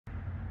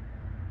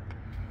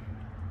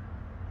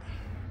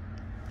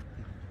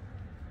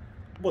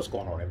What's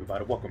going on,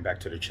 everybody? Welcome back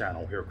to the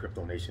channel here at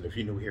Crypto Nation. If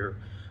you're new here,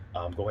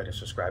 go ahead and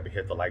subscribe and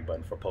hit the like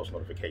button for post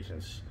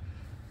notifications.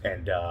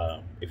 And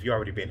if you've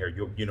already been here,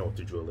 you know what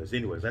the drill is.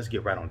 Anyways, let's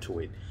get right onto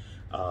it.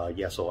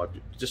 So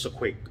just a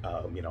quick,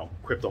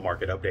 crypto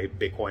market update.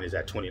 Bitcoin is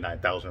at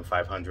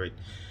 29,500,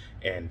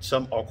 and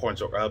some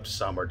altcoins are up,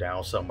 some are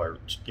down, some are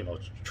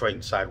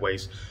trading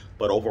sideways.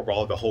 But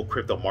overall, the whole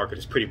crypto market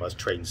is pretty much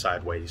trading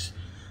sideways.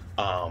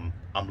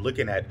 I'm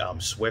looking at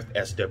Swift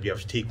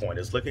SWFT coin.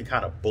 It's looking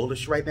kind of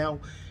bullish right now.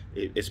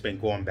 It's been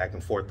going back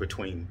and forth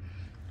between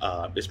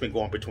it's been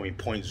going between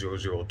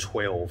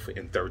 0.0012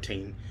 and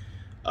 13,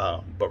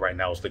 but right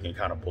now it's looking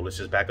kind of bullish.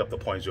 It's back up to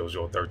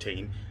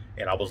 0.0013,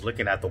 and I was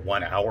looking at the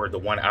 1 hour. The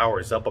 1 hour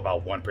is up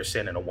about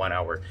 1% in the 1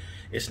 hour.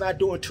 It's not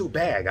doing too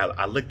bad.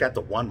 I looked at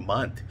the 1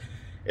 month.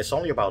 It's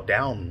only about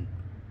down,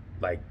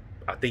 like,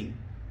 I think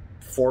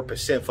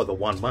 4% for the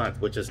 1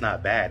 month, which is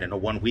not bad. And the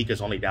 1 week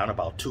is only down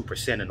about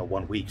 2% in the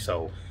 1 week.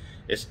 So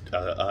it's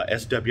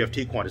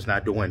SWFT coin is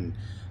not doing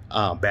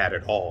bad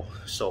at all.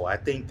 So I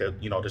think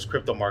that this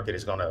crypto market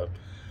is gonna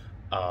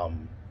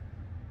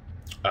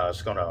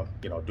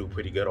do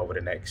pretty good over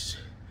the next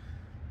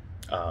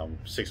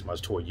 6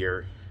 months to a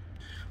year.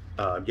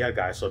 Yeah,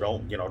 guys. So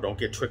don't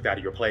get tricked out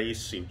of your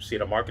plays. You see,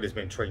 the market has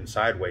been trading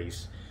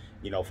sideways,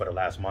 for the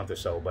last month or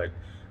so, but.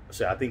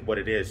 So I think what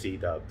it is,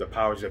 the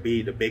powers that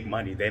be, the big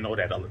money, they know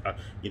that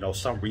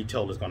some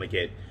retail is going to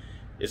get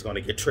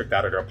tricked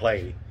out of their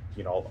play.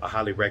 I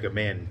highly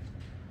recommend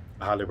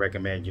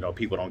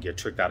people don't get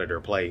tricked out of their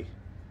play.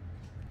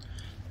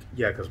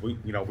 Yeah, because we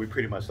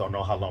pretty much don't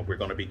know how long we're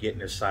going to be getting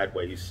this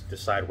sideways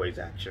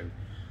action,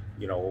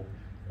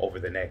 over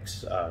the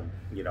next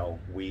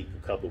week,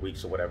 a couple of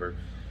weeks or whatever.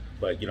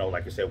 But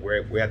like I said,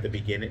 we're at the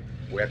beginning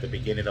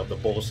of the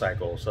bull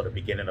cycle. So the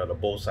beginning of the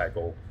bull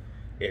cycle,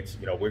 it's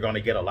we're going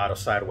to get a lot of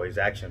sideways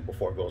action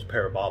before it goes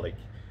parabolic.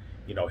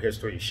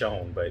 History is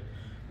shown, but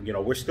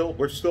we're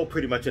still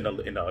pretty much in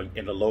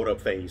the load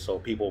up phase. So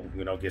people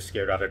get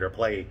scared out of their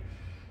play,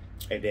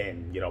 and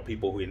then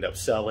people who end up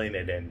selling,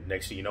 and then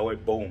next thing you know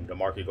it, boom, the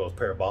market goes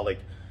parabolic,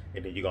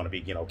 and then you're going to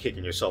be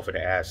kicking yourself in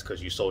the ass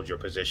because you sold your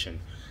position.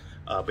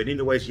 But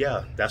anyways,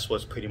 yeah, that's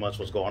pretty much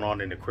what's going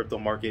on in the crypto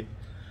market.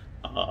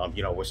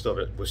 We're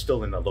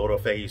still in the load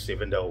up phase,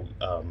 even though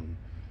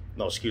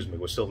no, excuse me,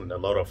 we're still in the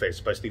load up phase,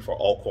 especially for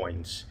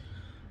altcoins.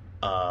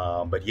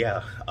 But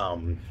yeah,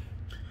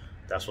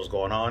 that's what's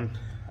going on.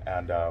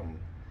 And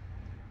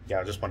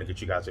yeah, I just want to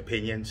get you guys'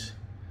 opinions.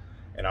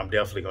 And I'm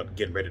definitely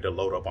getting ready to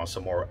load up on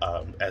some more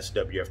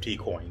SWFT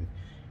coin.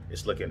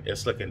 It's looking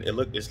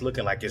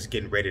like it's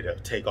getting ready to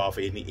take off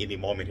any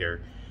moment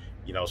here.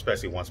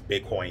 Especially once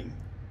Bitcoin,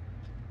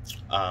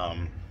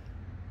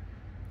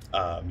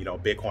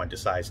 Bitcoin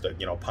decides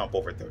to pump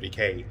over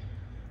 30K.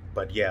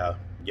 But yeah.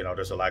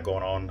 There's a lot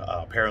going on.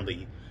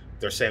 Apparently,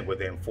 they're saying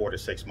within 4 to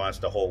 6 months,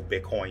 the whole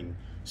Bitcoin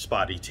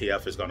spot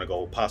ETF is going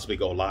to possibly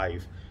go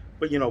live.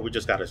 But, we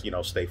just got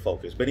to, stay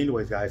focused. But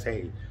anyways, guys,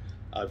 hey,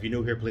 if you're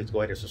new here, please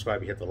go ahead and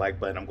subscribe and hit the like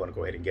button. I'm going to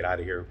go ahead and get out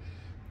of here.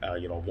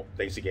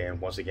 Thanks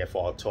once again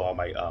to all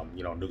my,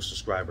 new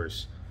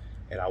subscribers.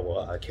 And I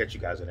will catch you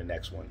guys in the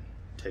next one.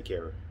 Take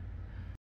care.